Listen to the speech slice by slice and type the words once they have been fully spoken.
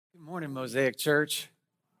Morning, Mosaic Church.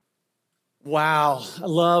 Wow, I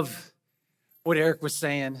love what Eric was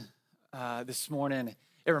saying this morning.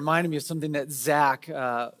 It reminded me of something that Zach,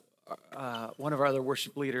 one of our other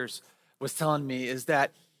worship leaders, was telling me, is that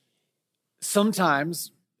sometimes,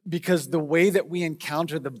 because the way that we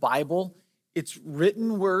encounter the Bible, it's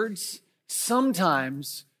written words,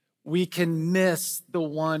 sometimes we can miss the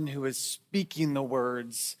one who is speaking the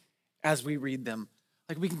words as we read them.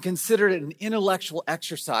 Like we can consider it an intellectual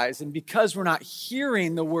exercise. And because we're not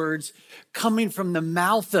hearing the words coming from the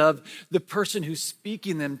mouth of the person who's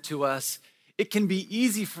speaking them to us, it can be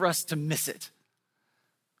easy for us to miss it.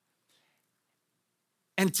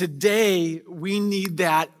 And today, we need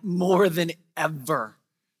that more than ever.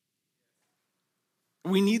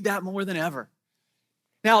 We need that more than ever.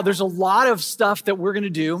 Now, there's a lot of stuff that we're going to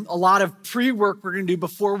do, a lot of pre-work we're going to do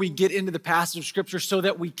before we get into the passage of Scripture so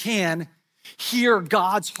that we can hear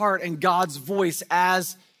God's heart and God's voice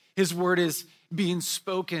as his word is being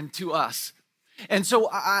spoken to us. And so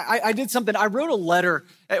I did something. I wrote a letter.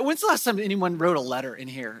 When's the last time anyone wrote a letter in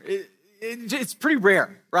here? It's pretty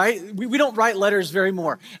rare, right? We don't write letters very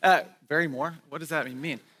more. Very more? What does that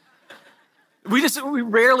mean? We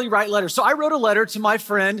rarely write letters. So I wrote a letter to my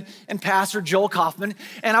friend and pastor, Joel Kaufman,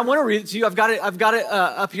 and I want to read it to you. I've got it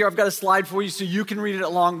up here. I've got a slide for you so you can read it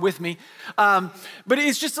along with me. But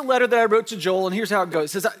it's just a letter that I wrote to Joel, and here's how it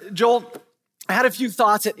goes. It says, Joel, I had a few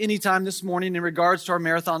thoughts at any time this morning in regards to our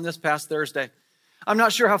marathon this past Thursday. I'm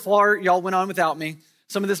not sure how far y'all went on without me.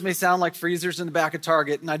 Some of this may sound like freezers in the back of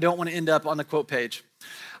Target, and I don't want to end up on the quote page.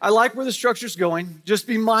 I like where the structure's going. Just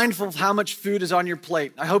be mindful of how much food is on your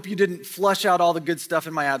plate. I hope you didn't flush out all the good stuff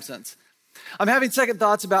in my absence. I'm having second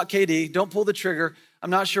thoughts about KD. Don't pull the trigger. I'm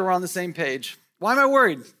not sure we're on the same page. Why am I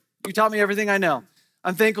worried? You taught me everything I know.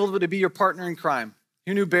 I'm thankful to be your partner in crime.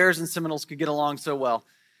 Who knew Bears and Seminoles could get along so well?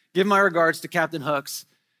 Give my regards to Captain Hooks,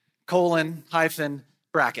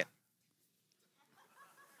 :bracket.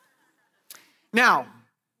 Now,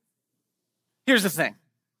 here's the thing.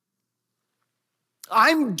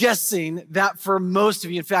 I'm guessing that for most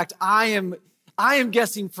of you, in fact, I am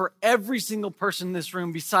guessing for every single person in this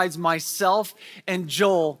room besides myself and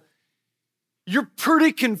Joel, you're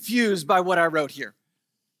pretty confused by what I wrote here.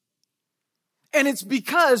 And it's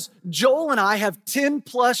because Joel and I have 10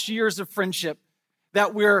 plus years of friendship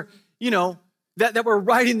that we're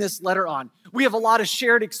writing this letter on. We have a lot of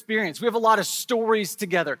shared experience. We have a lot of stories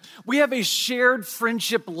together. We have a shared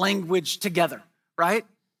friendship language together, right?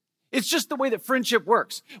 It's just the way that friendship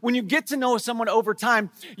works. When you get to know someone over time,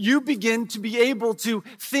 you begin to be able to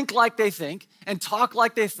think like they think and talk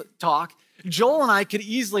like they talk. Joel and I could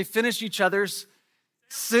easily finish each other's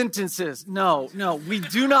sentences. No, we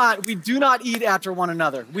do not eat after one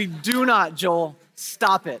another. We do not, Joel.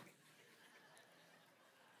 Stop it.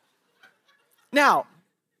 Now,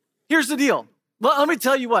 here's the deal. Let me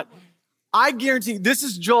tell you what. I guarantee, this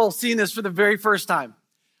is Joel seeing this for the very first time.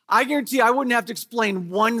 I guarantee I wouldn't have to explain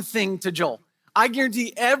one thing to Joel. I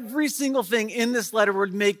guarantee every single thing in this letter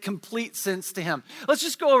would make complete sense to him. Let's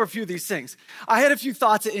just go over a few of these things. I had a few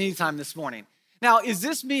thoughts at any time this morning. Now, is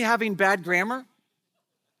this me having bad grammar?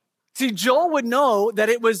 See, Joel would know that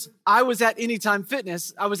I was at Anytime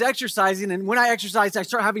Fitness. I was exercising, and when I exercise, I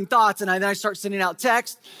start having thoughts, and then I start sending out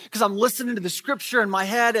text because I'm listening to the scripture in my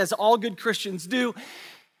head, as all good Christians do.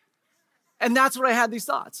 And that's when I had these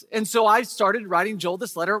thoughts. And so I started writing Joel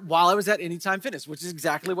this letter while I was at Anytime Fitness, which is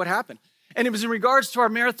exactly what happened. And it was in regards to our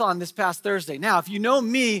marathon this past Thursday. Now, if you know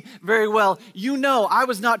me very well, you know I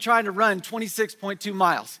was not trying to run 26.2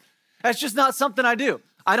 miles. That's just not something I do.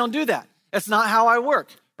 I don't do that. That's not how I work,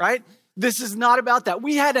 right? This is not about that.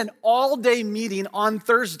 We had an all-day meeting on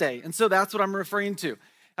Thursday, and so that's what I'm referring to.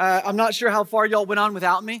 I'm not sure how far y'all went on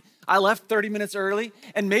without me. I left 30 minutes early,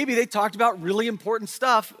 and maybe they talked about really important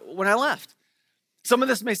stuff when I left. Some of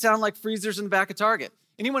this may sound like freezers in the back of Target.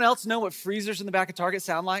 Anyone else know what freezers in the back of Target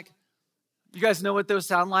sound like? You guys know what those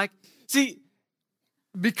sound like? See,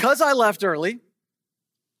 because I left early,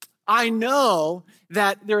 I know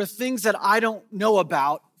that there are things that I don't know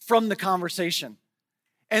about from the conversation.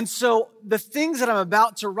 And so the things that I'm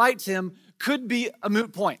about to write to him could be a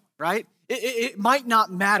moot point, right? It might not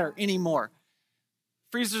matter anymore.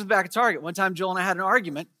 Freezers in the back of Target. One time, Joel and I had an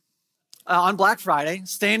argument on Black Friday,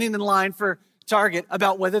 standing in line for Target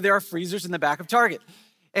about whether there are freezers in the back of Target.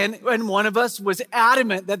 And one of us was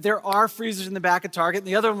adamant that there are freezers in the back of Target. And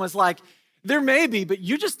the other one was like, there may be, but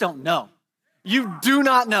you just don't know. You do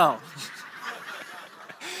not know.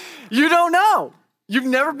 You don't know. You've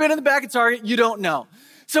never been in the back of Target. You don't know.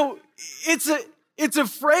 So it's a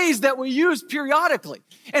phrase that we use periodically.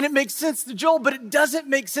 And it makes sense to Joel, but it doesn't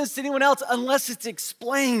make sense to anyone else unless it's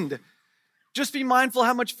explained. Just be mindful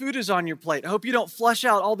how much food is on your plate. I hope you don't flush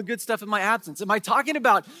out all the good stuff in my absence. Am I talking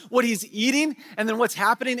about what he's eating and then what's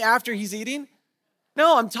happening after he's eating?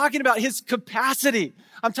 No, I'm talking about his capacity.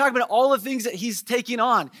 I'm talking about all the things that he's taking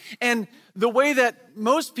on. And the way that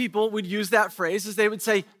most people would use that phrase is they would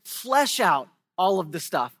say, flesh out all of the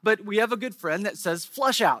stuff. But we have a good friend that says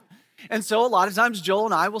flush out. And so a lot of times Joel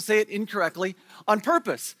and I will say it incorrectly on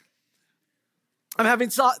purpose. I'm having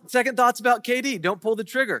second thoughts about KD. Don't pull the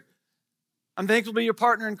trigger. I'm thankful to be your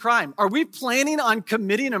partner in crime. Are we planning on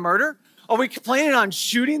committing a murder? Are we planning on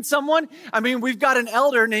shooting someone? I mean, we've got an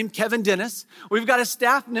elder named Kevin Dennis. We've got a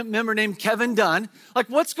staff member named Kevin Dunn. Like,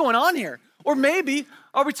 what's going on here? Or maybe,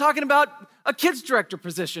 are we talking about a kids director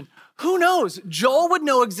position? Who knows? Joel would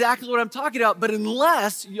know exactly what I'm talking about, but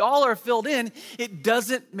unless y'all are filled in, it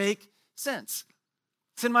doesn't make sense.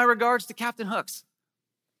 Send my regards to Captain Hooks.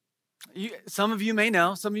 Some of you may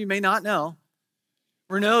know, some of you may not know.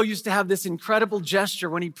 Renault used to have this incredible gesture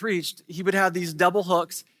when he preached. He would have these double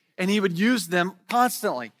hooks and he would use them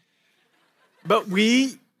constantly. But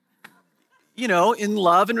we, in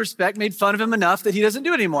love and respect, made fun of him enough that he doesn't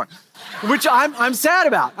do it anymore, which I'm sad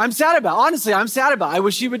about. Honestly, I'm sad about. I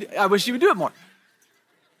wish he would do it more.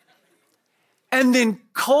 And then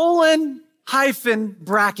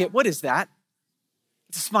 :bracket, what is that?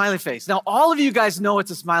 It's a smiley face. Now, all of you guys know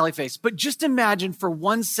it's a smiley face, but just imagine for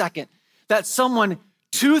 1 second that someone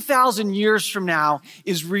 2,000 years from now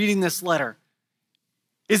is reading this letter.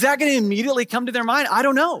 Is that going to immediately come to their mind? I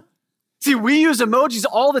don't know. See, we use emojis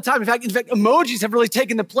all the time. In fact, emojis have really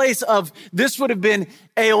taken the place of this would have been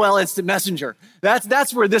AOL Instant Messenger.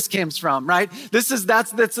 That's where this comes from, right?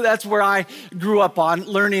 That's where I grew up on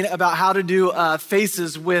learning about how to do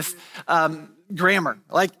faces with grammar.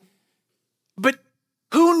 But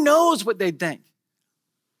who knows what they'd think?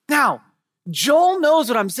 Now, Joel knows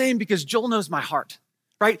what I'm saying because Joel knows my heart,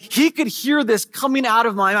 right? He could hear this coming out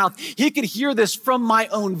of my mouth. He could hear this from my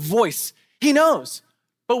own voice. He knows,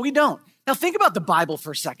 but we don't. Now think about the Bible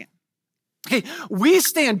for a second. Okay, we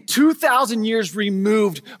stand 2,000 years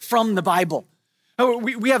removed from the Bible.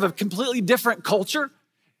 We have a completely different culture,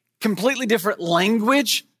 completely different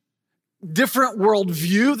language, different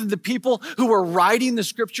worldview than the people who were writing the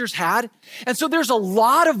scriptures had. And so there's a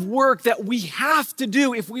lot of work that we have to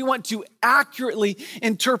do if we want to accurately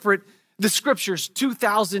interpret the scriptures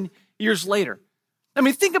 2,000 years later. I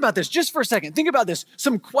mean, think about this just for a second. Think about this.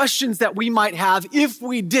 Some questions that we might have if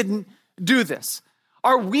we didn't do this.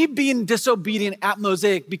 Are we being disobedient at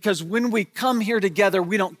Mosaic because when we come here together,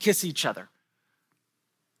 we don't kiss each other?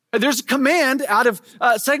 There's a command out of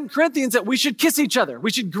 2 Corinthians that we should kiss each other.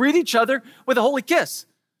 We should greet each other with a holy kiss.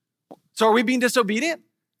 So are we being disobedient?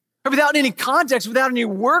 Or without any context, without any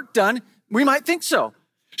work done, we might think so.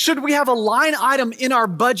 Should we have a line item in our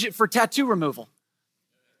budget for tattoo removal?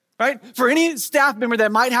 Right? For any staff member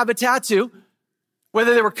that might have a tattoo,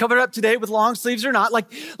 whether they were covered up today with long sleeves or not,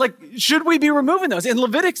 should we be removing those? In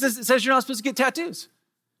Leviticus, it says you're not supposed to get tattoos.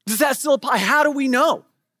 Does that still apply? How do we know?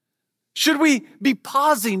 Should we be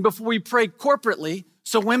pausing before we pray corporately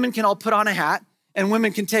so women can all put on a hat and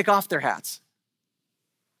women can take off their hats?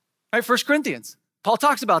 Right, 1 Corinthians. Paul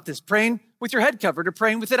talks about this, praying with your head covered or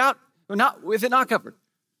praying with it not covered.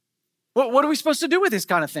 What are we supposed to do with these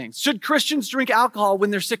kind of things? Should Christians drink alcohol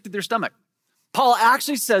when they're sick to their stomach? Paul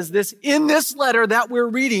actually says this in this letter that we're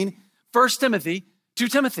reading, 1 Timothy, to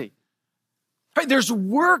Timothy. Right, there's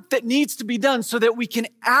work that needs to be done so that we can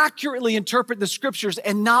accurately interpret the scriptures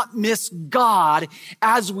and not miss God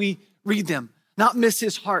as we read them, not miss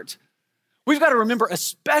his heart. We've got to remember,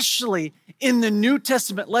 especially in the New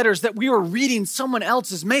Testament letters, that we are reading someone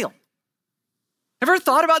else's mail. Have you ever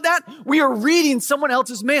thought about that? We are reading someone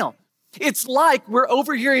else's mail. It's like we're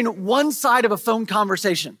overhearing one side of a phone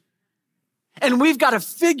conversation. And we've got to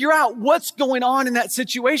figure out what's going on in that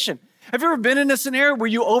situation. Have you ever been in a scenario where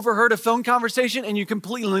you overheard a phone conversation and you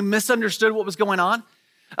completely misunderstood what was going on?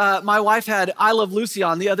 My wife had I Love Lucy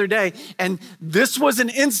on the other day, and this was an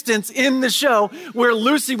instance in the show where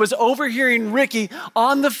Lucy was overhearing Ricky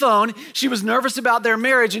on the phone. She was nervous about their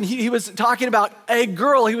marriage, and he was talking about a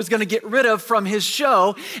girl he was going to get rid of from his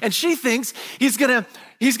show, and she thinks he's going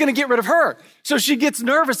to get rid of her. So she gets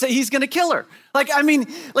nervous that he's going to kill her.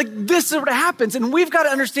 This is what happens. And we've got to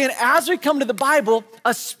understand as we come to the Bible,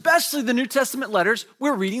 especially the New Testament letters,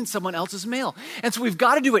 we're reading someone else's mail. And so we've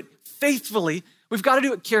got to do it faithfully. We've got to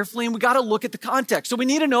do it carefully, and we've got to look at the context. So we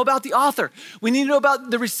need to know about the author. We need to know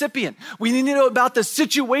about the recipient. We need to know about the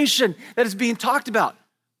situation that is being talked about.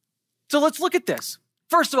 So let's look at this.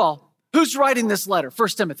 First of all, who's writing this letter? 1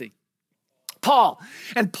 Timothy. Paul.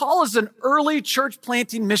 And Paul is an early church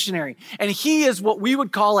planting missionary, and he is what we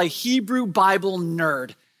would call a Hebrew Bible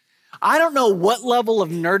nerd. I don't know what level of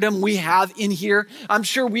nerddom we have in here. I'm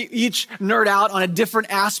sure we each nerd out on a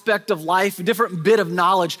different aspect of life, a different bit of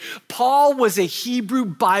knowledge. Paul was a Hebrew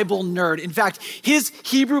Bible nerd. In fact, his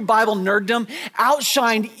Hebrew Bible nerddom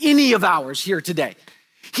outshined any of ours here today.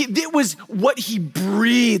 It was what he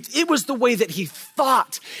breathed. It was the way that he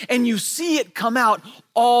thought. And you see it come out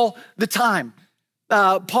all the time.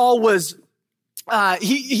 Paul was,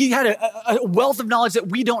 he had a wealth of knowledge that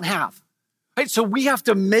we don't have. Right? So we have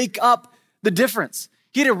to make up the difference.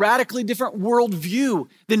 He had a radically different worldview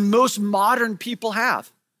than most modern people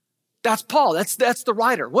have. That's Paul. That's the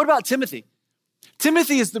writer. What about Timothy?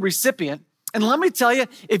 Timothy is the recipient. And let me tell you,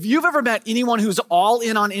 if you've ever met anyone who's all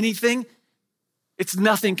in on anything, it's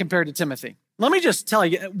nothing compared to Timothy. Let me just tell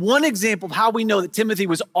you one example of how we know that Timothy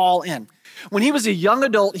was all in. When he was a young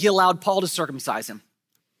adult, he allowed Paul to circumcise him.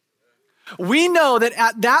 We know that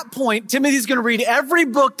at that point, Timothy's going to read every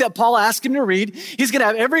book that Paul asked him to read. He's going to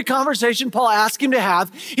have every conversation Paul asked him to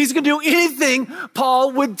have. He's going to do anything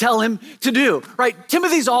Paul would tell him to do, right?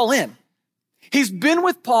 Timothy's all in. He's been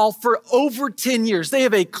with Paul for over 10 years. They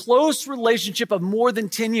have a close relationship of more than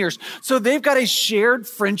 10 years. So they've got a shared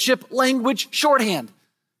friendship language shorthand.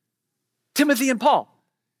 Timothy and Paul.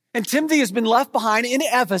 And Timothy has been left behind in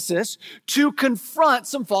Ephesus to confront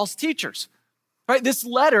some false teachers. Right? This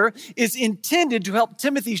letter is intended to help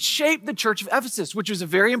Timothy shape the church of Ephesus, which was a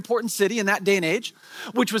very important city in that day and age,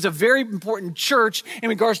 which was a very important church in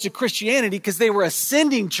regards to Christianity because they were a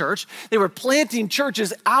sending church. They were planting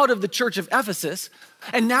churches out of the church of Ephesus.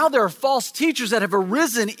 And now there are false teachers that have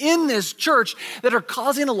arisen in this church that are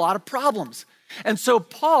causing a lot of problems. And so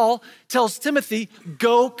Paul tells Timothy,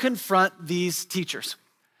 go confront these teachers.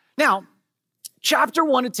 Now, chapter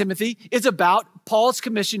 1 of Timothy is about Paul's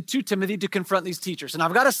commission to Timothy to confront these teachers. And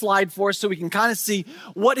I've got a slide for us so we can kind of see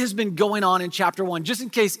what has been going on in chapter 1, just in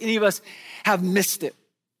case any of us have missed it.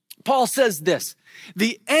 Paul says this,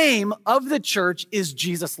 the aim of the church is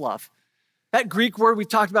Jesus' love. That Greek word we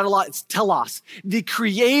talked about a lot, it's telos. The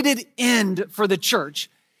created end for the church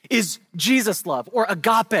is Jesus' love, or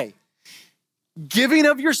agape. Giving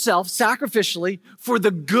of yourself sacrificially for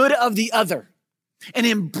the good of the other. And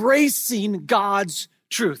embracing God's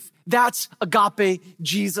truth. That's agape,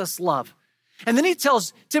 Jesus love. And then he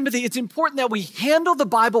tells Timothy, it's important that we handle the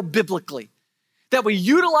Bible biblically, that we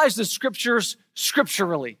utilize the scriptures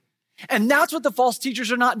scripturally. And that's what the false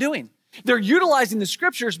teachers are not doing. They're utilizing the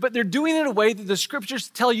scriptures, but they're doing it in a way that the scriptures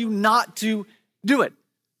tell you not to do it.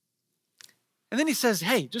 And then he says,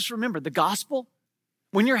 hey, just remember the gospel.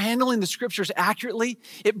 When you're handling the scriptures accurately,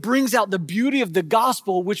 it brings out the beauty of the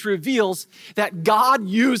gospel, which reveals that God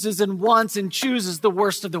uses and wants and chooses the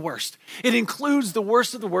worst of the worst. It includes the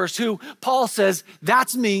worst of the worst, who Paul says,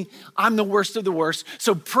 that's me, I'm the worst of the worst.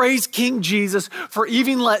 So praise King Jesus for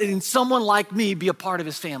even letting someone like me be a part of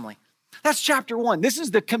his family. That's chapter 1. This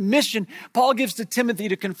is the commission Paul gives to Timothy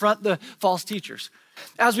to confront the false teachers.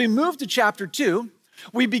 As we move to chapter 2,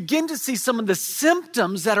 we begin to see some of the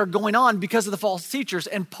symptoms that are going on because of the false teachers.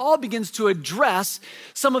 And Paul begins to address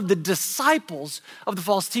some of the disciples of the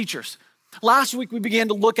false teachers. Last week, we began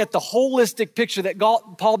to look at the holistic picture that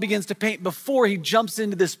Paul begins to paint before he jumps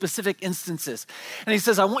into the specific instances. And he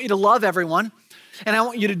says, I want you to love everyone. And I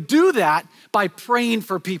want you to do that by praying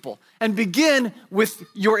for people. And begin with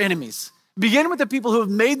your enemies. Begin with the people who have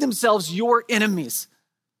made themselves your enemies.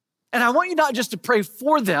 And I want you not just to pray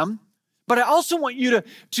for them, but I also want you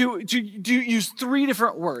to use 3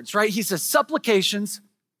 different words, right? He says supplications,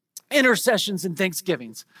 intercessions, and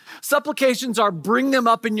thanksgivings. Supplications are bring them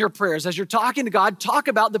up in your prayers. As you're talking to God, talk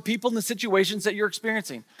about the people and the situations that you're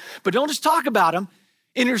experiencing. But don't just talk about them,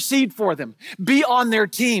 intercede for them. Be on their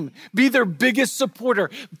team. Be their biggest supporter.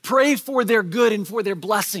 Pray for their good and for their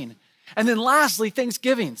blessing. And then lastly,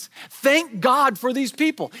 thanksgivings. Thank God for these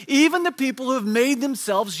people, even the people who have made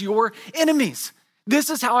themselves your enemies.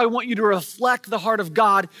 This is how I want you to reflect the heart of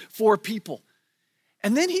God for people.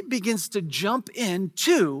 And then he begins to jump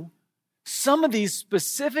into some of these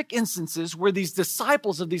specific instances where these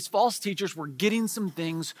disciples of these false teachers were getting some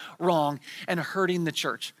things wrong and hurting the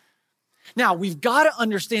church. Now, we've got to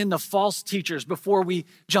understand the false teachers before we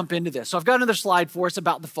jump into this. So I've got another slide for us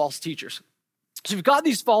about the false teachers. So we've got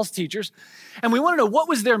these false teachers, and we want to know what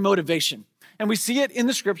was their motivation. And we see it in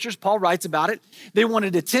the scriptures. Paul writes about it. They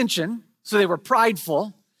wanted attention. So they were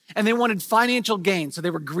prideful, and they wanted financial gain, so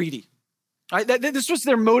they were greedy. Right? This was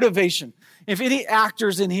their motivation. If any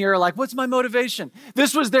actors in here are like, what's my motivation?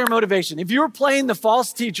 This was their motivation. If you were playing the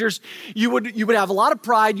false teachers, you would have a lot of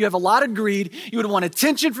pride, you have a lot of greed, you would want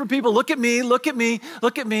attention from people. Look at me, look at me,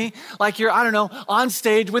 look at me. Like you're, on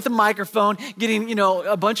stage with a microphone, getting,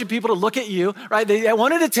 a bunch of people to look at you, right? They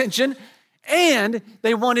wanted attention, and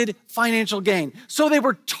they wanted financial gain. So they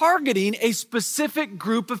were targeting a specific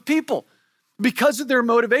group of people. Because of their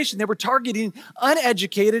motivation, they were targeting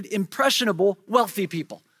uneducated, impressionable, wealthy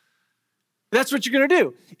people. That's what you're going to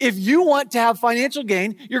do. If you want to have financial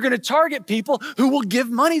gain, you're going to target people who will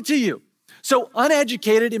give money to you. So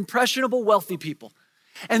uneducated, impressionable, wealthy people.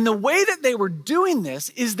 And the way that they were doing this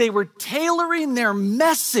is they were tailoring their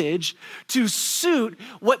message to suit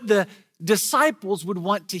what the disciples would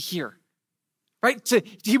want to hear. Right?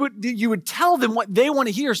 You would tell them what they want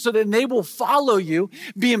to hear so that they will follow you,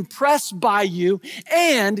 be impressed by you,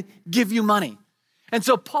 and give you money. And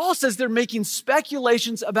so Paul says they're making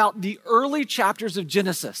speculations about the early chapters of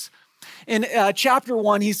Genesis. In chapter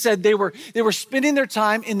 1, he said they were spending their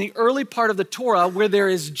time in the early part of the Torah where there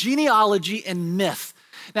is genealogy and myth.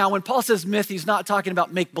 Now, when Paul says myth, he's not talking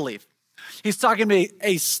about make-believe. He's talking about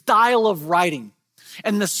a style of writing.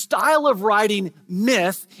 And the style of writing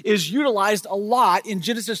myth is utilized a lot in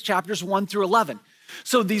Genesis chapters 1 through 11.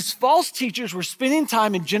 So these false teachers were spending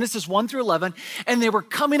time in Genesis 1 through 11, and they were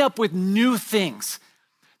coming up with new things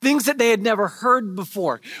that they had never heard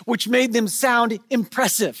before, which made them sound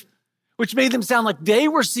impressive, which made them sound like they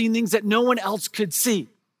were seeing things that no one else could see,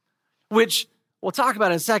 which we'll talk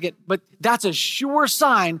about in a second, but that's a sure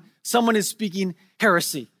sign someone is speaking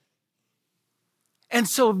heresy. And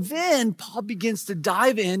so then Paul begins to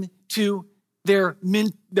dive into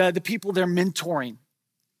the people they're mentoring.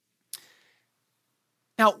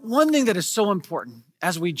 Now, one thing that is so important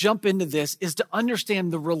as we jump into this is to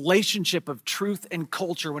understand the relationship of truth and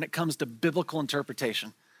culture when it comes to biblical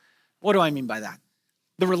interpretation. What do I mean by that?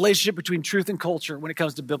 The relationship between truth and culture when it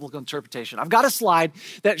comes to biblical interpretation. I've got a slide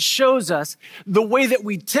that shows us the way that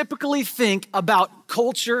we typically think about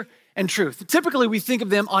culture and truth. Typically, we think of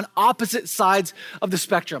them on opposite sides of the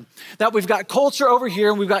spectrum. That we've got culture over here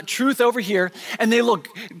and we've got truth over here, and they look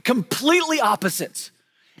completely opposites.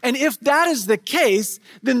 And if that is the case,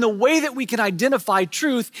 then the way that we can identify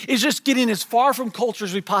truth is just getting as far from culture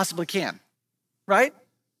as we possibly can, right?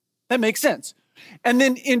 That makes sense. And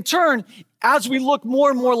then in turn, as we look more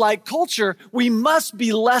and more like culture, we must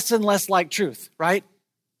be less and less like truth, right?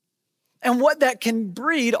 And what that can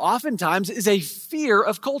breed oftentimes is a fear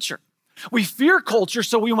of culture. We fear culture,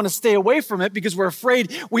 so we want to stay away from it because we're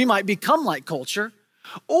afraid we might become like culture.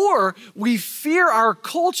 Or we fear our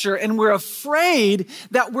culture and we're afraid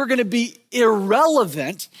that we're going to be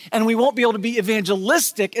irrelevant and we won't be able to be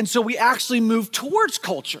evangelistic. And so we actually move towards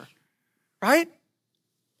culture, right?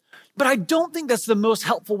 But I don't think that's the most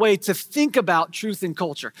helpful way to think about truth and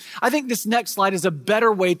culture. I think this next slide is a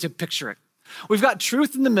better way to picture it. We've got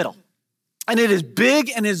truth in the middle. And it is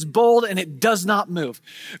big and is bold and it does not move.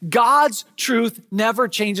 God's truth never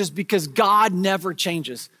changes because God never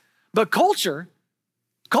changes. But culture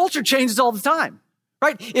changes all the time,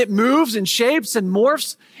 right? It moves and shapes and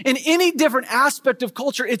morphs. In any different aspect of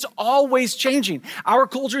culture, it's always changing. Our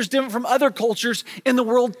culture is different from other cultures in the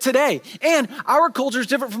world today. And our culture is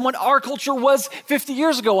different from what our culture was 50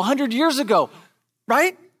 years ago, 100 years ago,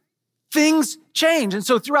 right? Things change. And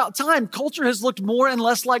so throughout time, culture has looked more and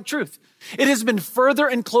less like truth. It has been further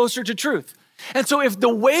and closer to truth. And so if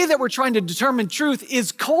the way that we're trying to determine truth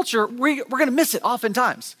is culture, we're going to miss it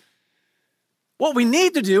oftentimes. What we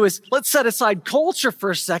need to do is let's set aside culture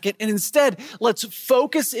for a second and instead let's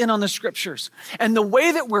focus in on the scriptures. And the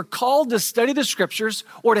way that we're called to study the scriptures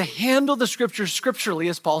or to handle the scriptures scripturally,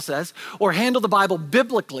 as Paul says, or handle the Bible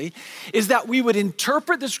biblically, is that we would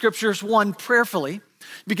interpret the scriptures, one, prayerfully,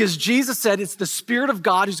 because Jesus said it's the Spirit of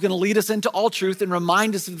God who's going to lead us into all truth and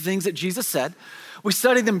remind us of the things that Jesus said. We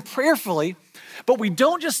study them prayerfully, but we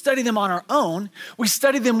don't just study them on our own. We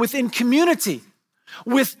study them within community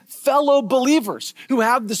with fellow believers who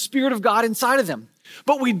have the Spirit of God inside of them.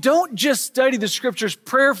 But we don't just study the scriptures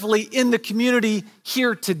prayerfully in the community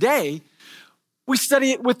here today. We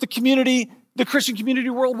study it with the community, the Christian community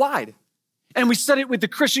worldwide. And we study it with the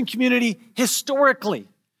Christian community historically.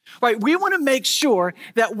 Right? We want to make sure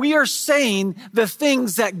that we are saying the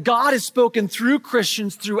things that God has spoken through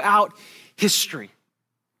Christians throughout history.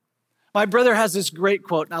 My brother has this great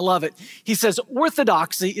quote, and I love it. He says,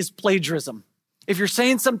 orthodoxy is plagiarism. If you're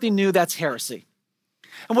saying something new, that's heresy.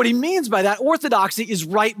 And what he means by that, orthodoxy is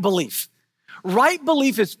right belief. Right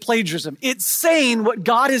belief is plagiarism. It's saying what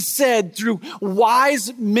God has said through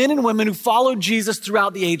wise men and women who followed Jesus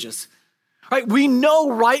throughout the ages. Right? We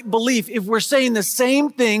know right belief if we're saying the same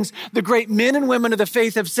things the great men and women of the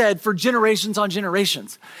faith have said for generations on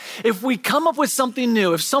generations. If we come up with something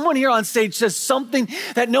new, if someone here on stage says something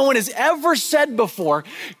that no one has ever said before,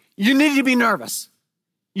 you need to be nervous.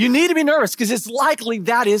 You need to be nervous because it's likely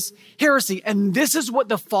that is heresy. And this is what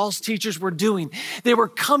the false teachers were doing. They were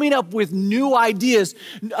coming up with new ideas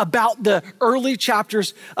about the early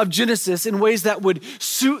chapters of Genesis in ways that would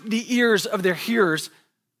suit the ears of their hearers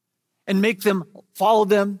and make them follow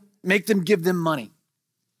them, make them give them money.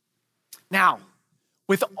 Now,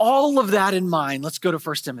 with all of that in mind, let's go to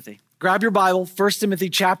 1 Timothy. Grab your Bible, 1 Timothy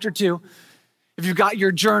chapter 2. If you've got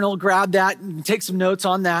your journal, grab that and take some notes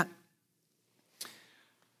on that.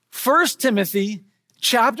 1 Timothy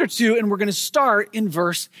chapter 2, and we're going to start in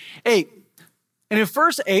verse 8. And in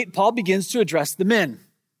verse 8, Paul begins to address the men.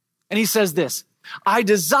 And he says this, I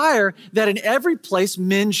desire that in every place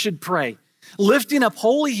men should pray, lifting up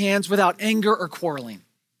holy hands without anger or quarreling.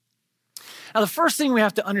 Now, the first thing we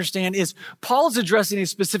have to understand is Paul's addressing a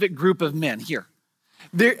specific group of men here.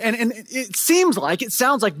 And it sounds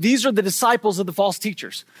like these are the disciples of the false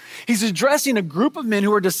teachers. He's addressing a group of men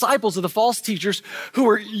who are disciples of the false teachers who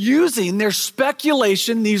are using their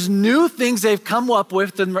speculation, these new things they've come up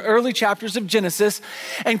with in the early chapters of Genesis,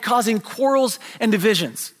 and causing quarrels and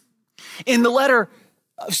divisions. In the letter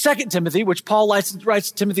of 2 Timothy, which Paul writes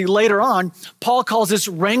to Timothy later on, Paul calls this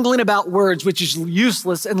wrangling about words, which is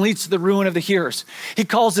useless and leads to the ruin of the hearers. He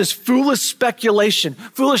calls this foolish speculation,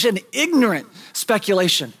 foolish and ignorant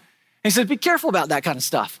speculation. And he says, be careful about that kind of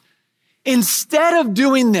stuff. Instead of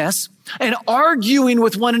doing this and arguing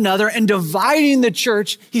with one another and dividing the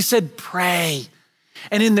church, he said, pray.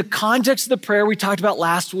 And in the context of the prayer we talked about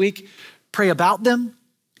last week, pray about them,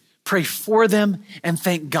 pray for them, and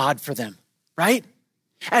thank God for them, right?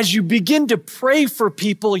 As you begin to pray for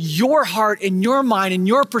people, your heart and your mind and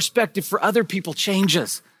your perspective for other people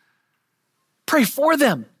changes. Pray for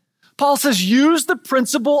them. Paul says, use the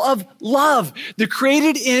principle of love, the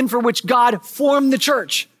created end for which God formed the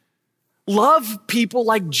church. Love people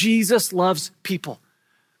like Jesus loves people.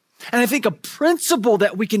 And I think a principle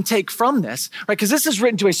that we can take from this, right, because this is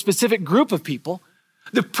written to a specific group of people,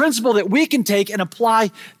 the principle that we can take and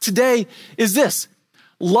apply today is this: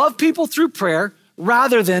 love people through prayer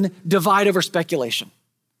rather than divide over speculation.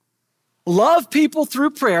 Love people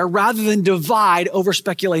through prayer rather than divide over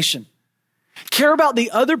speculation. Care about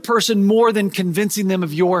the other person more than convincing them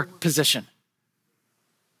of your position.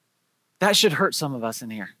 That should hurt some of us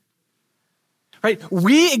in here, right?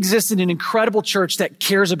 We exist in an incredible church that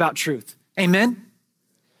cares about truth. Amen?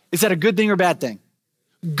 Is that a good thing or bad thing?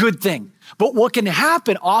 Good thing. But what can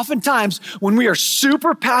happen oftentimes when we are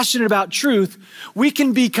super passionate about truth, we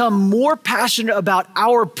can become more passionate about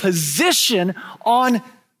our position on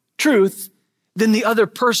truth than the other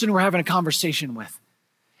person we're having a conversation with.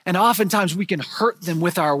 And oftentimes we can hurt them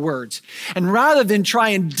with our words. And rather than try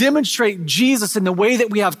and demonstrate Jesus in the way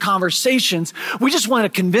that we have conversations, we just want to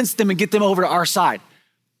convince them and get them over to our side.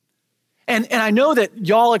 And I know that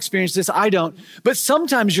y'all experience this, I don't, but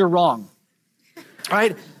sometimes you're wrong.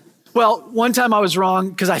 Right? Well, one time I was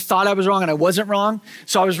wrong because I thought I was wrong and I wasn't wrong.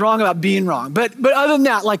 So I was wrong about being wrong. But other than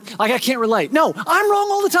that, like I can't relate. No, I'm wrong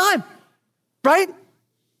all the time. Right?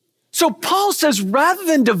 So Paul says, rather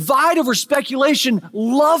than divide over speculation,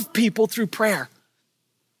 love people through prayer.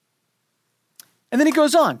 And then he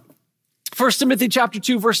goes on. 1 Timothy chapter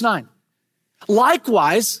 2, verse 9.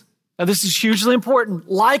 Likewise, now this is hugely important.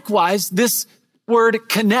 Likewise, this word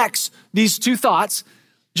connects these two thoughts.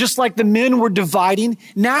 Just like the men were dividing,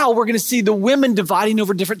 now we're going to see the women dividing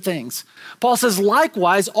over different things. Paul says,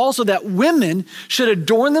 likewise, also that women should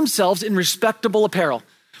adorn themselves in respectable apparel,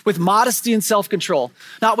 with modesty and self-control,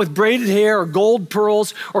 not with braided hair or gold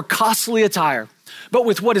pearls or costly attire, but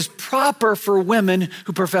with what is proper for women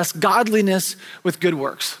who profess godliness with good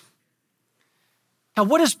works. Now,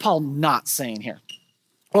 what is Paul not saying here?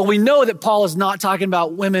 Well, we know that Paul is not talking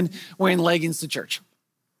about women wearing leggings to church.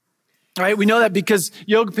 All right, we know that because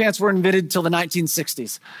yoga pants were invented until the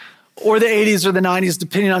 1960s or the 80s or the 90s,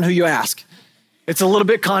 depending on who you ask. It's a little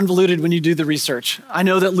bit convoluted when you do the research. I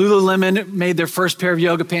know that Lululemon made their first pair of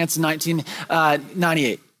yoga pants in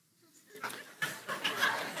 1998.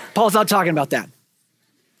 Paul's not talking about that.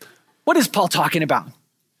 What is Paul talking about?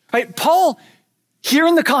 Right? Paul, here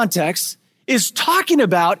in the context, is talking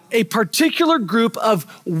about a particular group of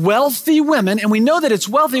wealthy women, and we know that it's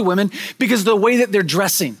wealthy women because of the way that they're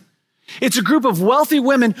dressing. It's a group of wealthy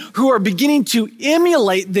women who are beginning to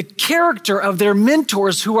emulate the character of their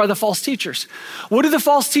mentors who are the false teachers. What do the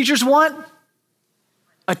false teachers want?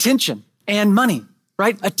 Attention and money,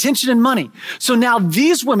 right? Attention and money. So now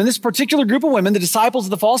these women, this particular group of women, the disciples of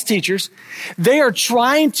the false teachers, they are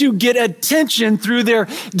trying to get attention through their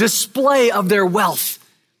display of their wealth.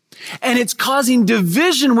 And it's causing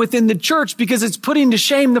division within the church because it's putting to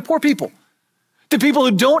shame the poor people, the people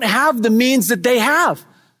who don't have the means that they have.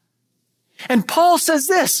 And Paul says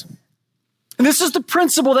this, and this is the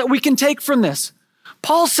principle that we can take from this.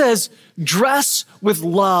 Paul says, dress with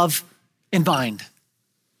love in mind.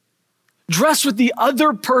 Dress with the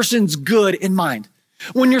other person's good in mind.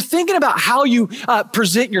 When you're thinking about how you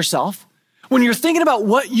present yourself, when you're thinking about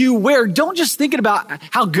what you wear, don't just think about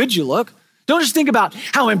how good you look. Don't just think about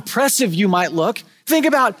how impressive you might look. Think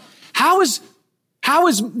about how is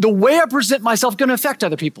the way I present myself going to affect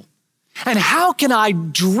other people? And how can I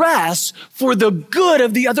dress for the good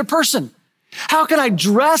of the other person? How can I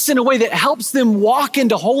dress in a way that helps them walk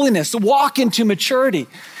into holiness, walk into maturity?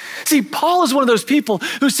 See, Paul is one of those people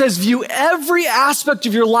who says, view every aspect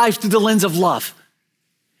of your life through the lens of love.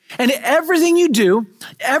 And everything you do,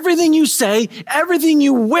 everything you say, everything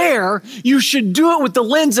you wear, you should do it with the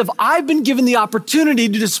lens of, I've been given the opportunity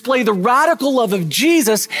to display the radical love of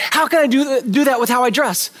Jesus. How can I do that with how I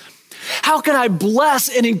dress? How can I bless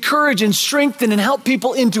and encourage and strengthen and help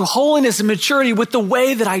people into holiness and maturity with the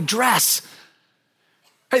way that I dress?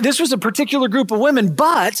 Hey, this was a particular group of women,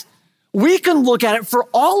 but we can look at it for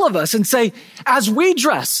all of us and say, as we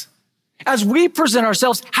dress, as we present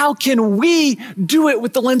ourselves, how can we do it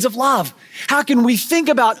with the lens of love? How can we think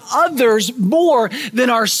about others more than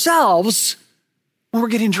ourselves when we're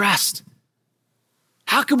getting dressed?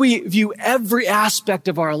 How can we view every aspect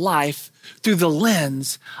of our life through the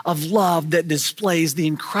lens of love that displays the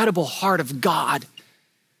incredible heart of God?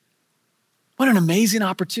 What an amazing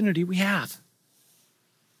opportunity we have.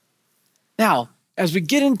 Now, as we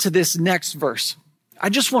get into this next verse, I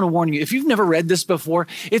just want to warn you, if you've never read this before,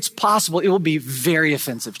 it's possible it will be very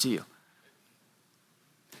offensive to you.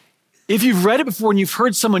 If you've read it before and you've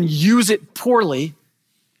heard someone use it poorly,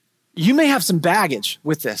 you may have some baggage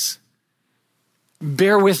with this.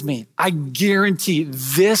 Bear with me. I guarantee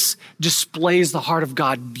this displays the heart of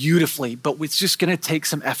God beautifully, but it's just going to take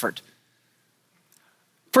some effort.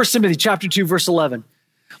 1 Timothy chapter 2, verse 11.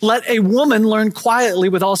 Let a woman learn quietly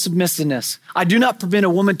with all submissiveness. I do not permit a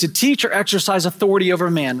woman to teach or exercise authority over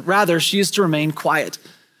a man. Rather, she is to remain quiet.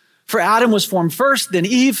 For Adam was formed first, then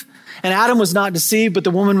Eve, and Adam was not deceived, but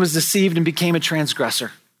the woman was deceived and became a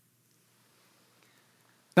transgressor.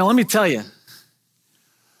 Now, let me tell you,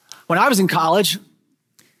 when I was in college,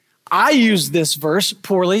 I used this verse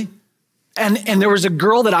poorly, and there was a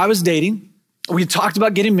girl that I was dating. We talked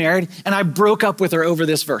about getting married, and I broke up with her over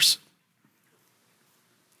this verse.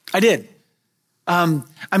 I did. Although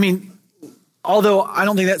I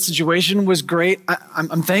don't think that situation was great,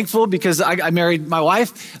 I'm thankful because I married my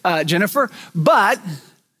wife, Jennifer, but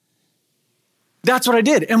that's what I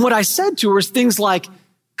did. And what I said to her is things like,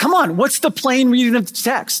 come on, what's the plain reading of the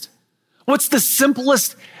text? What's the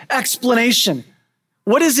simplest explanation?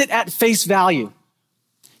 What is it at face value?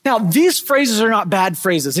 Now, these phrases are not bad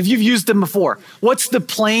phrases. If you've used them before, what's the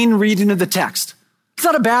plain reading of the text? It's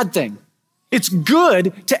not a bad thing. It's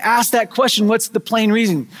good to ask that question, what's the plain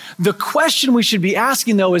reading? The question we should be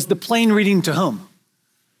asking, though, is the plain reading to whom?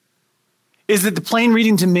 Is it the plain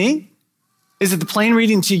reading to me? Is it the plain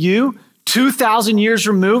reading to you, 2,000 years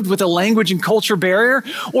removed with a language and culture barrier?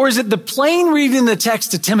 Or is it the plain reading the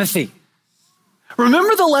text to Timothy?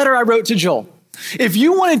 Remember the letter I wrote to Joel? If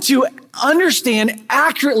you wanted to understand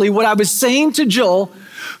accurately what I was saying to Joel,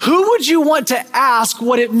 who would you want to ask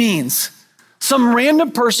what it means? Some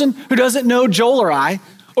random person who doesn't know Joel or I?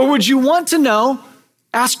 Or would you want to know,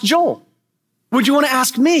 ask Joel? Would you want to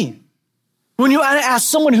ask me? Would you want to ask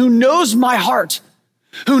someone who knows my heart,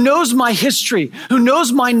 who knows my history, who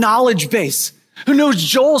knows my knowledge base, who knows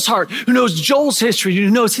Joel's heart, who knows Joel's history,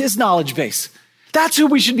 who knows his knowledge base? That's who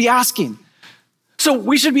we should be asking. So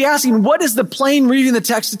we should be asking, what is the plain reading the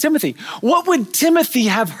text to Timothy? What would Timothy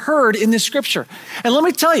have heard in this scripture? And let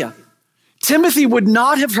me tell you, Timothy would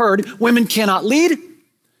not have heard women cannot lead,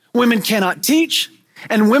 women cannot teach,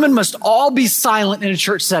 and women must all be silent in a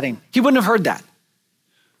church setting. He wouldn't have heard that.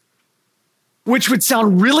 Which would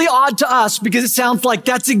sound really odd to us because it sounds like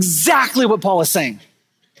that's exactly what Paul is saying.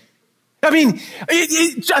 To me,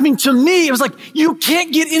 it was like, you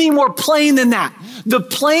can't get any more plain than that. The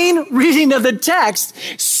plain reading of the text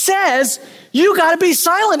says you got to be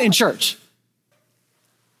silent in church.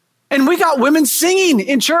 And we got women singing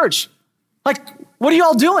in church. Like, what are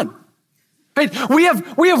y'all doing? Right? We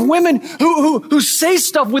have women who say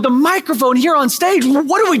stuff with a microphone here on stage.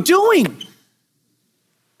 What are we doing?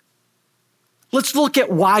 Let's look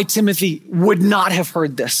at why Timothy would not have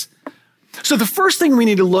heard this. So the first thing we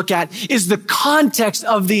need to look at is the context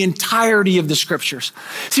of the entirety of the scriptures.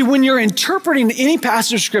 See, when you're interpreting any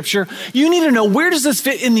passage of scripture, you need to know, where does this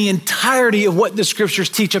fit in the entirety of what the scriptures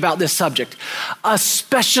teach about this subject?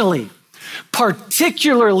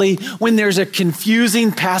 Particularly when there's a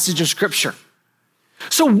confusing passage of scripture.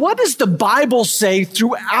 So what does the Bible say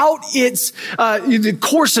throughout the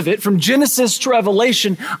course of it, from Genesis to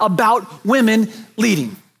Revelation, about women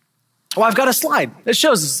leading? Well, I've got a slide that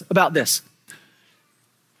shows us about this.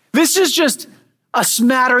 This is just a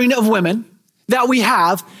smattering of women that we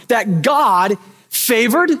have that God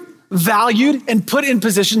favored, valued, and put in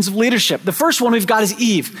positions of leadership. The first one we've got is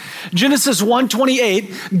Eve. Genesis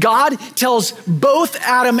 1:28, God tells both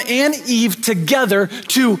Adam and Eve together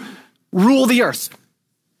to rule the earth.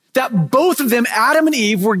 That both of them, Adam and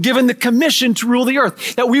Eve, were given the commission to rule the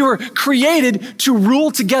earth. That we were created to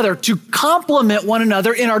rule together, to complement one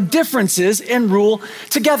another in our differences and rule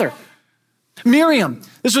together. Miriam,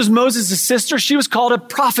 this was Moses' sister. She was called a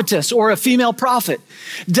prophetess or a female prophet.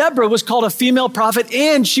 Deborah was called a female prophet,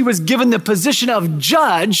 and she was given the position of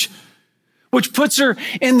judge, which puts her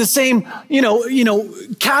in the same,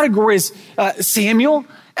 category as Samuel,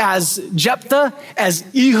 as Jephthah, as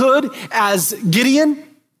Ehud, as Gideon.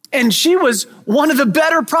 And she was one of the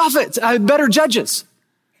better prophets, better judges.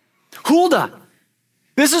 Huldah.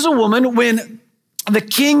 This is a woman when the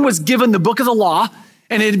king was given the book of the law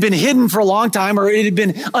and it had been hidden for a long time, or it had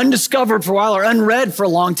been undiscovered for a while or unread for a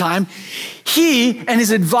long time. He and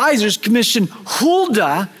his advisors commissioned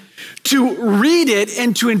Huldah to read it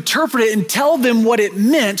and to interpret it and tell them what it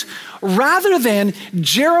meant, rather than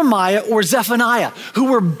Jeremiah or Zephaniah,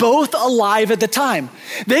 who were both alive at the time.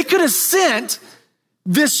 They could have sent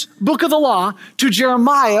this book of the law to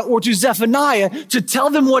Jeremiah or to Zephaniah to tell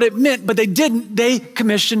them what it meant, but they didn't. They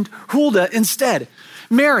commissioned Huldah instead.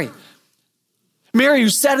 Mary, who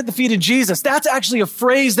sat at the feet of Jesus, that's actually a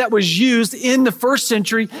phrase that was used in the first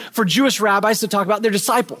century for Jewish rabbis to talk about their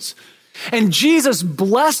disciples. And Jesus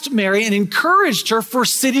blessed Mary and encouraged her for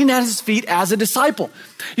sitting at his feet as a disciple.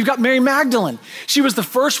 You've got Mary Magdalene. She was the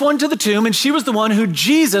first one to the tomb, and she was the one who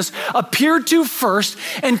Jesus appeared to first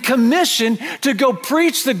and commissioned to go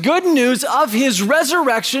preach the good news of his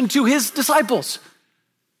resurrection to his disciples.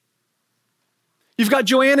 You've got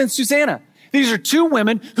Joanna and Susanna. These are two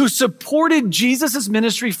women who supported Jesus'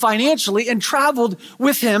 ministry financially and traveled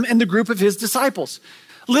with him and the group of his disciples.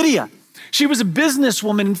 Lydia. She was a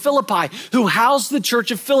businesswoman in Philippi who housed the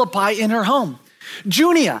church of Philippi in her home.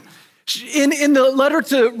 Junia, in the letter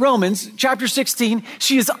to Romans, chapter 16,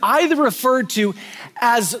 she is either referred to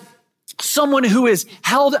as someone who is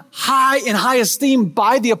held in high esteem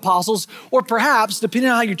by the apostles, or perhaps, depending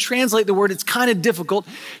on how you translate the word, it's kind of difficult,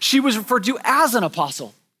 she was referred to as an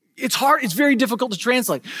apostle. It's hard. It's very difficult to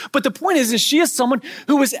translate. But the point is she is someone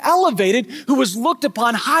who was elevated, who was looked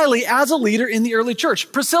upon highly as a leader in the early church.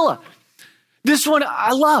 Priscilla. This one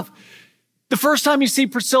I love. The first time you see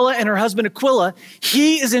Priscilla and her husband Aquila,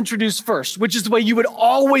 he is introduced first, which is the way you would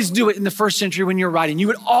always do it in the first century when you're writing. You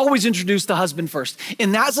would always introduce the husband first.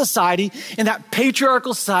 In that society, in that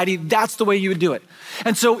patriarchal society, that's the way you would do it.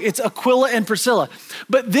 And so it's Aquila and Priscilla.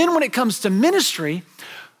 But then when it comes to ministry,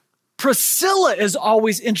 Priscilla is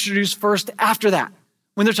always introduced first after that.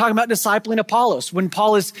 When they're talking about discipling Apollos, when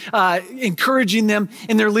Paul is encouraging them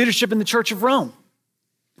in their leadership in the church of Rome.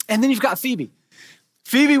 And then you've got Phoebe.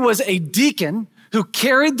 Phoebe was a deacon who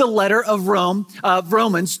carried the letter of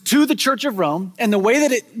Romans to the church of Rome. And the way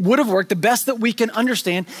that it would have worked, the best that we can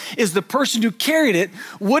understand, is the person who carried it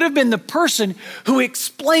would have been the person who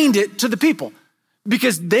explained it to the people.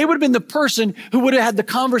 Because they would have been the person who would have had the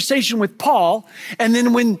conversation with Paul. And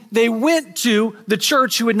then when they went to the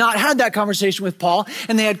church who had not had that conversation with Paul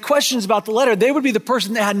and they had questions about the letter, they would be the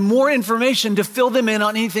person that had more information to fill them in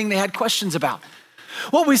on anything they had questions about.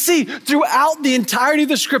 What we see throughout the entirety of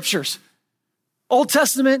the scriptures, Old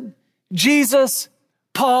Testament, Jesus,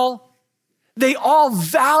 Paul, they all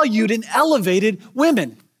valued and elevated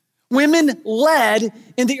women. Women led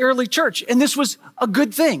in the early church, and this was a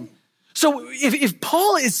good thing. So if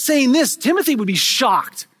Paul is saying this, Timothy would be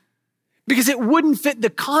shocked because it wouldn't fit the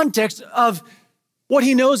context of what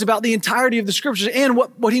he knows about the entirety of the scriptures and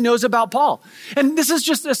what he knows about Paul. And this is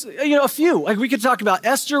just a few. Like we could talk about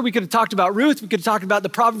Esther, we could have talked about Ruth, we could have talked about the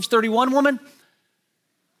Proverbs 31 woman.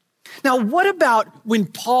 Now, what about when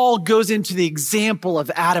Paul goes into the example of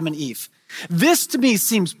Adam and Eve? This to me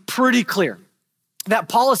seems pretty clear. That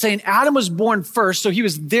Paul is saying Adam was born first, so he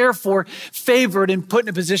was therefore favored and put in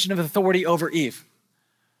a position of authority over Eve.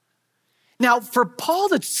 Now, for Paul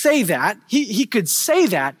to say that, he could say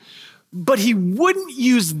that, but he wouldn't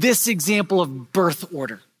use this example of birth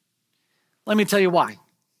order. Let me tell you why.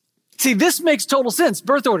 See, this makes total sense,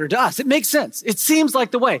 birth order to us. It makes sense. It seems like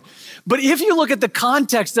the way. But if you look at the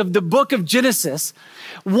context of the book of Genesis,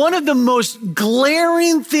 one of the most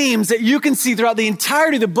glaring themes that you can see throughout the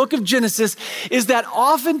entirety of the book of Genesis is that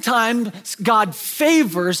oftentimes God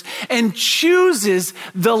favors and chooses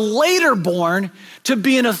the later born to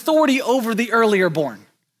be an authority over the earlier born.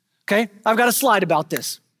 Okay, I've got a slide about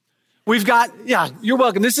this. We've got, you're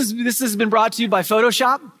welcome. This has been brought to you by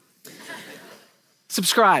Photoshop.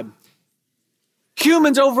 Subscribe.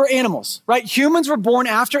 Humans over animals, right? Humans were born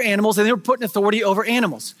after animals and they were put in authority over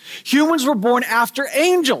animals. Humans were born after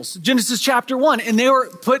angels, Genesis chapter 1, and they were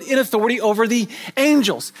put in authority over the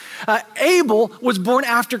angels. Abel was born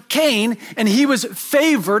after Cain and he was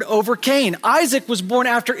favored over Cain. Isaac was born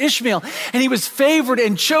after Ishmael and he was favored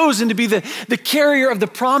and chosen to be the carrier of the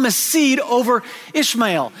promised seed over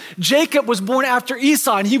Ishmael. Jacob was born after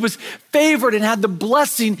Esau and he was favored and had the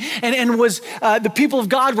blessing and was the people of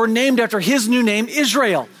God were named after his new name,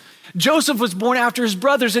 Israel. Joseph was born after his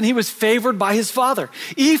brothers and he was favored by his father.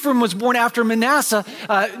 Ephraim was born after Manasseh,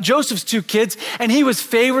 Joseph's two kids, and he was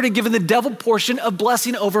favored and given the double portion of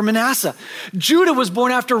blessing over Manasseh. Judah was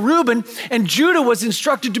born after Reuben, and Judah was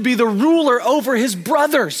instructed to be the ruler over his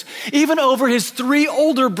brothers, even over his three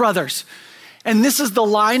older brothers. And this is the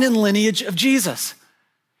line and lineage of Jesus.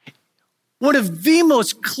 One of the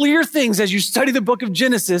most clear things as you study the book of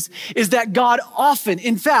Genesis is that God often,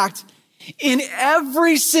 in fact, in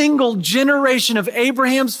every single generation of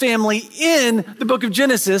Abraham's family in the book of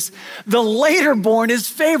Genesis, the later born is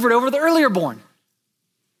favored over the earlier born.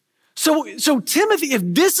 So Timothy, if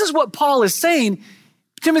this is what Paul is saying,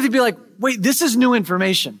 Timothy would be like, wait, this is new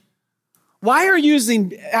information. Why are you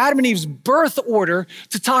using Adam and Eve's birth order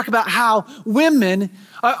to talk about how women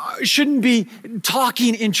shouldn't be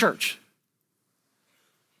talking in church?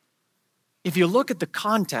 If you look at the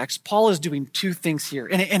context, Paul is doing two things here.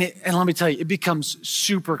 And let me tell you, it becomes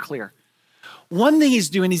super clear. One thing he's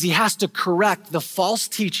doing is he has to correct the false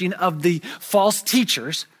teaching of the false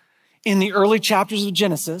teachers in the early chapters of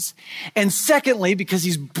Genesis. And secondly, because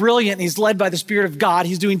he's brilliant and he's led by the Spirit of God,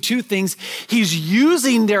 he's doing two things. He's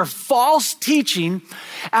using their false teaching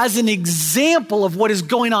as an example of what is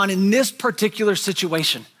going on in this particular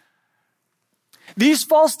situation. These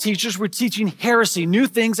false teachers were teaching heresy, new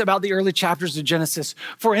things about the early chapters of Genesis.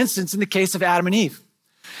 For instance, in the case of Adam and Eve,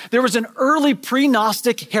 there was an early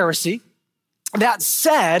pre-Gnostic heresy that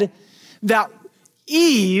said that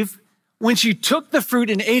Eve, when she took the fruit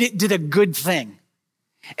and ate it, did a good thing.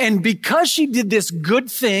 And because she did this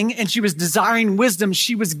good thing and she was desiring wisdom,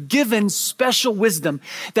 she was given special wisdom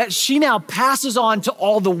that she now passes on to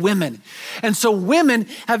all the women. And so women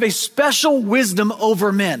have a special wisdom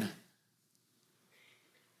over men.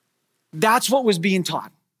 That's what was being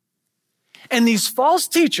taught. And these false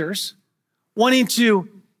teachers, wanting to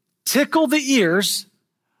tickle the ears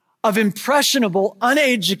of impressionable,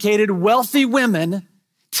 uneducated, wealthy women,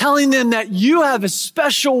 telling them that you have a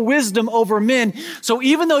special wisdom over men. So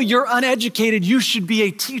even though you're uneducated, you should be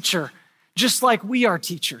a teacher, just like we are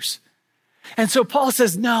teachers. And so Paul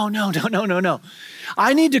says, no.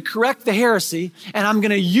 I need to correct the heresy, and I'm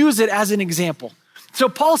going to use it as an example. So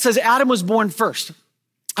Paul says Adam was born first.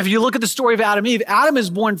 If you look at the story of Adam and Eve, Adam is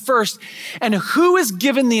born first. And who is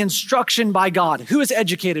given the instruction by God? Who is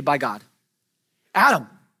educated by God? Adam,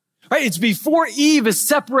 right? It's before Eve is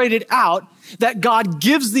separated out that God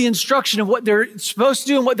gives the instruction of what they're supposed to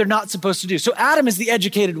do and what they're not supposed to do. So Adam is the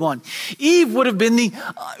educated one. Eve would have been the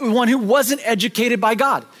one who wasn't educated by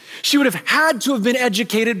God. She would have had to have been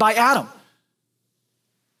educated by Adam.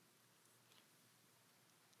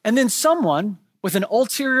 And then someone with an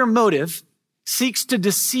ulterior motive seeks to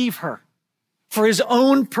deceive her for his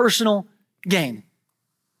own personal gain.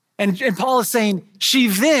 And Paul is saying, she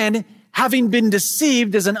then, having been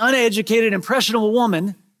deceived as an uneducated, impressionable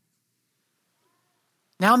woman,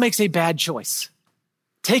 now makes a bad choice.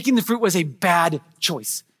 Taking the fruit was a bad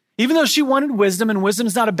choice. Even though she wanted wisdom, and wisdom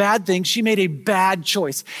is not a bad thing, she made a bad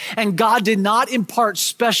choice. And God did not impart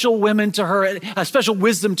special wisdom to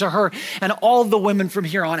her and all the women from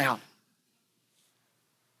here on out.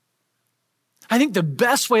 I think the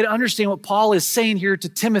best way to understand what Paul is saying here to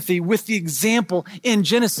Timothy with the example in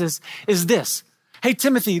Genesis is this. Hey,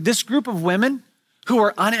 Timothy, this group of women who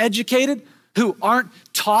are uneducated, who aren't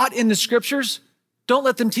taught in the scriptures, don't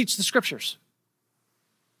let them teach the scriptures.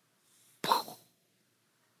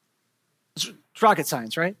 It's rocket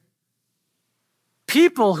science, right?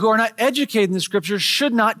 People who are not educated in the scriptures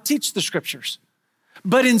should not teach the scriptures.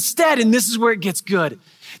 But instead, and this is where it gets good,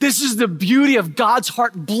 this is the beauty of God's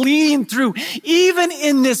heart bleeding through, even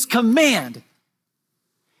in this command.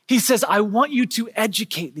 He says, I want you to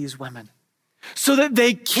educate these women. so that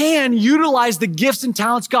they can utilize the gifts and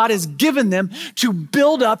talents God has given them to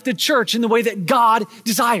build up the church in the way that God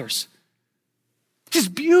desires.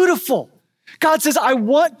 Just beautiful. God says, I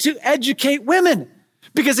want to educate women,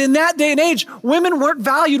 because in that day and age, women weren't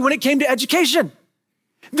valued when it came to education.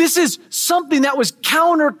 This is something that was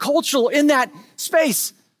countercultural in that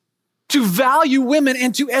space, to value women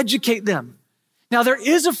and to educate them. Now, there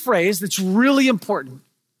is a phrase that's really important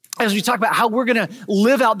as we talk about how we're going to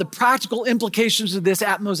live out the practical implications of this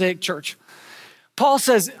at Mosaic Church. Paul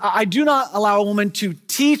says, I do not allow a woman to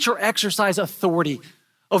teach or exercise authority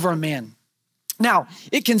over a man. Now,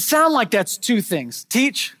 it can sound like that's two things,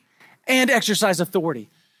 teach and exercise authority.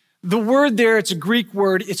 The word there, it's a Greek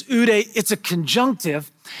word, it's oude, it's a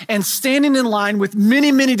conjunctive, and standing in line with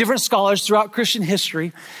many, many different scholars throughout Christian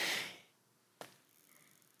history,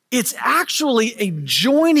 it's actually a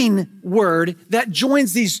joining word that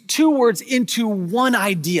joins these two words into one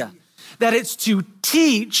idea, that it's to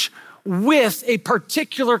teach with a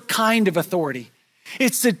particular kind of authority.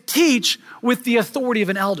 It's to teach with the authority of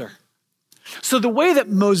an elder. So the way that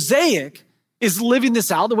Mosaic is living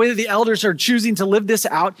this out, the way that the elders are choosing to live this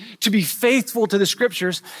out, to be faithful to the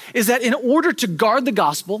scriptures, is that in order to guard the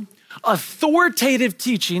gospel, authoritative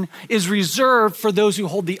teaching is reserved for those who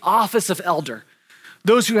hold the office of elder,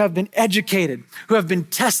 those who have been educated, who have been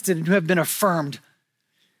tested, and who have been affirmed.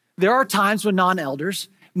 There are times when non-elders,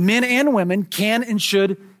 men and women, can and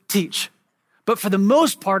should teach. But for the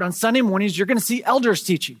most part, on Sunday mornings, you're going to see elders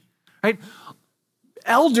teaching, right?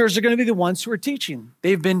 Elders are going to be the ones who are teaching.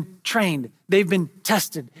 They've been trained. They've been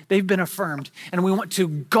tested. They've been affirmed. And we want to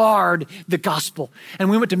guard the gospel. And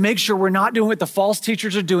we want to make sure we're not doing what the false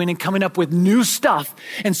teachers are doing and coming up with new stuff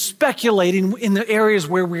and speculating in the areas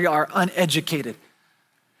where we are uneducated.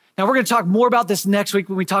 Now, we're going to talk more about this next week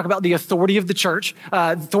when we talk about the authority of the church,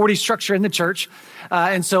 authority structure in the church.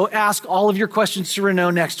 And so ask all of your questions to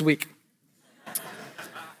Renault next week.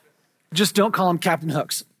 Just don't call him Captain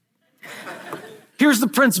Hooks. Here's the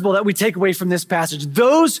principle that we take away from this passage.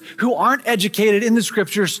 Those who aren't educated in the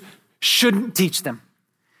scriptures shouldn't teach them.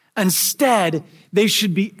 Instead, they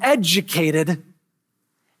should be educated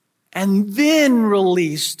and then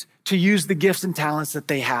released to use the gifts and talents that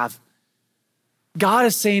they have. God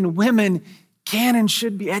is saying women can and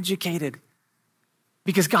should be educated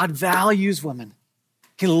because God values women.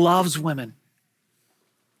 He loves women.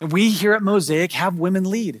 And we here at Mosaic have women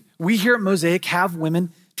lead. We here at Mosaic have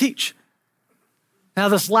women teach. Now,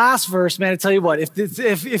 this last verse, man, I tell you what, if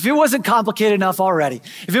it wasn't complicated enough already,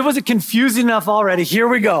 if it wasn't confusing enough already, here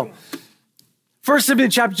we go. 1 Timothy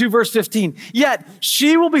chapter 2, verse 15. Yet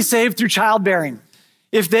she will be saved through childbearing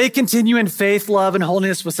if they continue in faith, love, and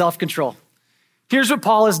holiness with self-control. Here's what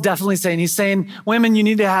Paul is definitely saying. He's saying, women, you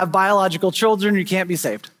need to have biological children, you can't be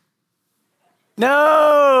saved.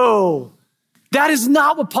 No, that is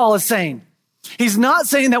not what Paul is saying. He's not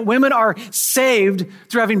saying that women are saved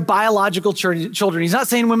through having biological children. He's not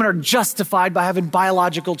saying women are justified by having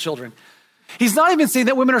biological children. He's not even saying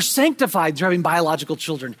that women are sanctified through having biological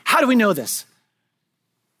children. How do we know this?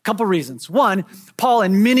 A couple reasons. One, Paul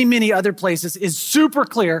in many, many other places is super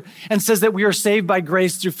clear and says that we are saved by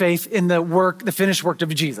grace through faith in the finished work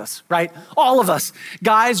of Jesus, right? All of us,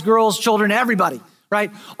 guys, girls, children, everybody. Right?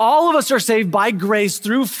 All of us are saved by grace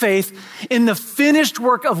through faith in the finished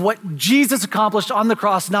work of what Jesus accomplished on the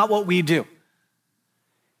cross, not what we do.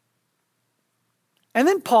 And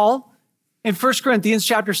then Paul, in 1 Corinthians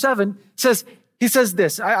chapter 7, says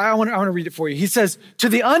this. I want to read it for you. He says, to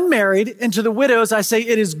the unmarried and to the widows, I say,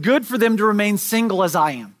 it is good for them to remain single as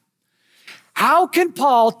I am. How can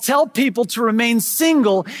Paul tell people to remain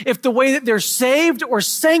single if the way that they're saved or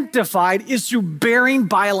sanctified is through bearing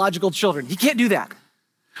biological children? He can't do that.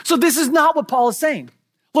 So this is not what Paul is saying.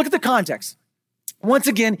 Look at the context. Once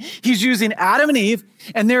again, he's using Adam and Eve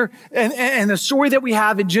and the story that we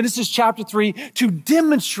have in Genesis chapter 3 to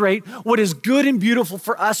demonstrate what is good and beautiful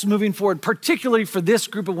for us moving forward, particularly for this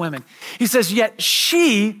group of women. He says, yet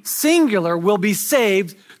she, singular, will be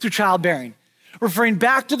saved through childbearing, referring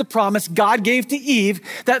back to the promise God gave to Eve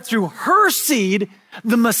that through her seed,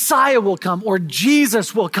 the Messiah will come or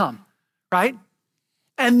Jesus will come, right?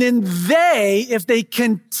 And then they, if they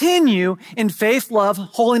continue in faith, love,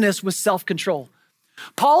 holiness with self-control.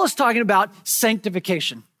 Paul is talking about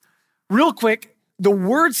sanctification. Real quick, the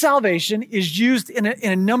word salvation is used in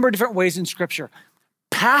a number of different ways in Scripture.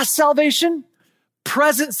 Past salvation,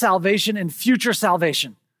 present salvation, and future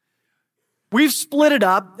salvation. We've split it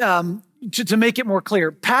up to make it more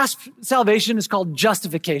clear. Past salvation is called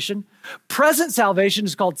justification. Present salvation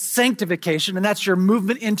is called sanctification, and that's your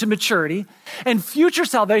movement into maturity. And future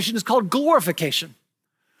salvation is called glorification.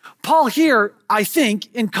 Paul here, I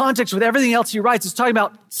think, in context with everything else he writes, is talking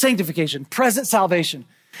about sanctification, present salvation,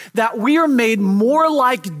 that we are made more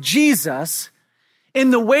like Jesus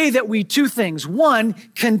in the way that we two things. One,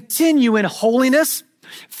 continue in holiness,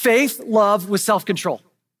 faith, love with self-control.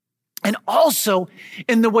 And also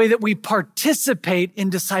in the way that we participate in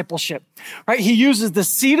discipleship, right? He uses the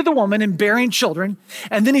seed of the woman in bearing children.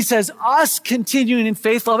 And then he says, us continuing in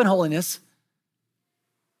faith, love, and holiness.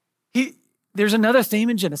 There's another theme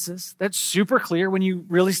in Genesis that's super clear when you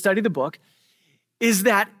really study the book, is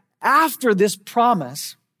that after this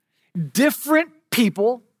promise, different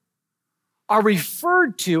people are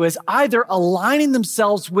referred to as either aligning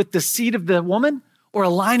themselves with the seed of the woman or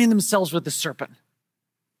aligning themselves with the serpent.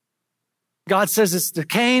 God says it's to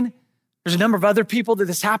Cain. There's a number of other people that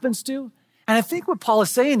this happens to. And I think what Paul is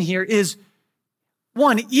saying here is,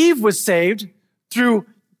 one, Eve was saved through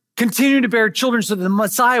continuing to bear children so that the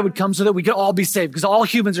Messiah would come so that we could all be saved, because all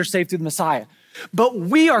humans are saved through the Messiah. But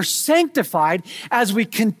we are sanctified as we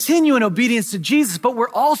continue in obedience to Jesus, but we're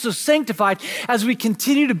also sanctified as we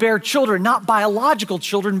continue to bear children, not biological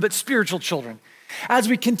children, but spiritual children. As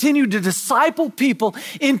we continue to disciple people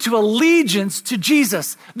into allegiance to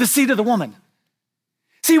Jesus, the seed of the woman.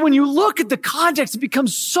 See, when you look at the context, it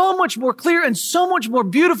becomes so much more clear and so much more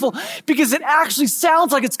beautiful because it actually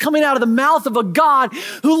sounds like it's coming out of the mouth of a God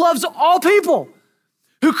who loves all people,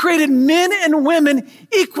 who created men and women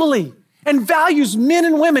equally and values men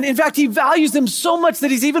and women. In fact, he values them so much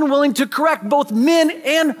that he's even willing to correct both men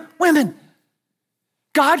and women.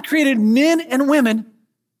 God created men and women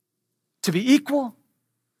to be equal,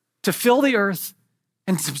 to fill the earth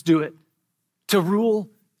and to subdue it, to rule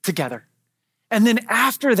together. And then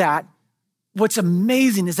after that, what's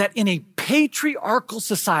amazing is that in a patriarchal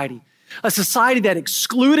society, a society that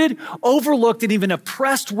excluded, overlooked, and even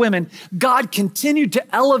oppressed women, God continued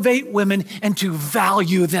to elevate women and to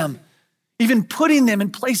value them, even putting them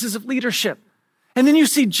in places of leadership. And then you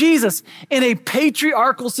see Jesus in a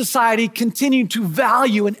patriarchal society continue to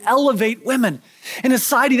value and elevate women in a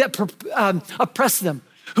society that oppressed them,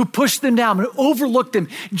 who pushed them down and overlooked them.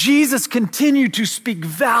 Jesus continued to speak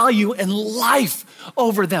value and life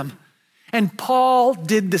over them. And Paul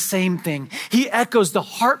did the same thing. He echoes the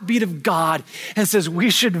heartbeat of God and says, we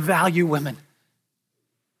should value women.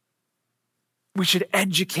 We should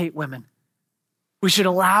educate women. We should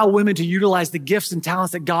allow women to utilize the gifts and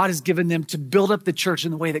talents that God has given them to build up the church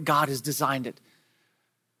in the way that God has designed it.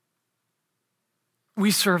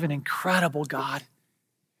 We serve an incredible God.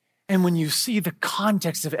 And when you see the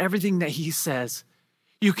context of everything that he says,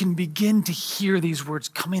 you can begin to hear these words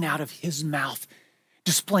coming out of his mouth,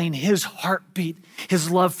 displaying his heartbeat, his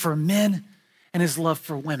love for men and his love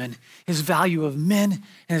for women, his value of men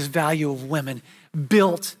and his value of women,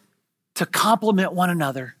 built to complement one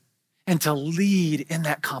another and to lead in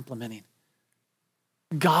that complementing.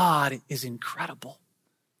 God is incredible.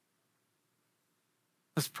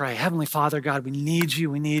 Let's pray. Heavenly Father, God, we need you,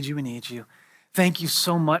 we need you, we need you. Thank you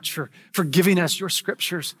so much for giving us your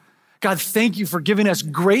scriptures. God, thank you for giving us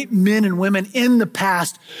great men and women in the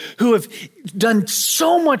past who have done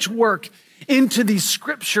so much work into these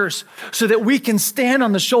scriptures so that we can stand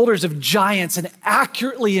on the shoulders of giants and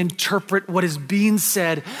accurately interpret what is being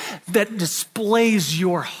said that displays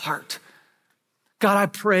your heart. God, I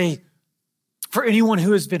pray for anyone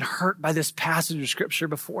who has been hurt by this passage of scripture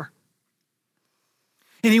before.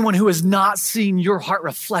 Anyone who has not seen your heart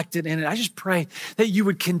reflected in it, I just pray that you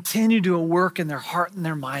would continue to work in their heart and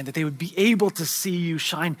their mind, that they would be able to see you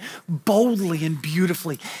shine boldly and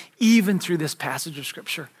beautifully, even through this passage of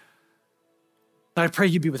scripture. But I pray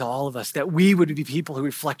you be with all of us, that we would be people who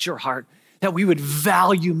reflect your heart, that we would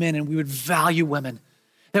value men and we would value women,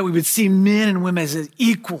 that we would see men and women as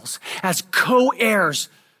equals, as co-heirs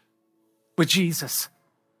with Jesus.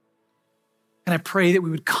 And I pray that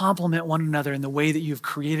we would complement one another in the way that you've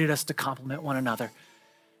created us to complement one another,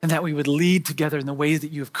 and that we would lead together in the ways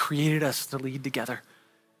that you have created us to lead together.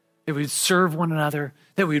 That we would serve one another,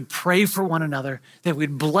 that we would pray for one another, that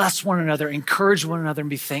we'd bless one another, encourage one another,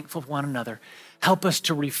 and be thankful for one another. Help us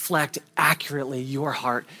to reflect accurately your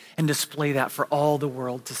heart and display that for all the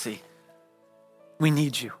world to see. We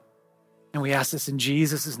need you. And we ask this in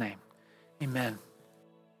Jesus' name. Amen.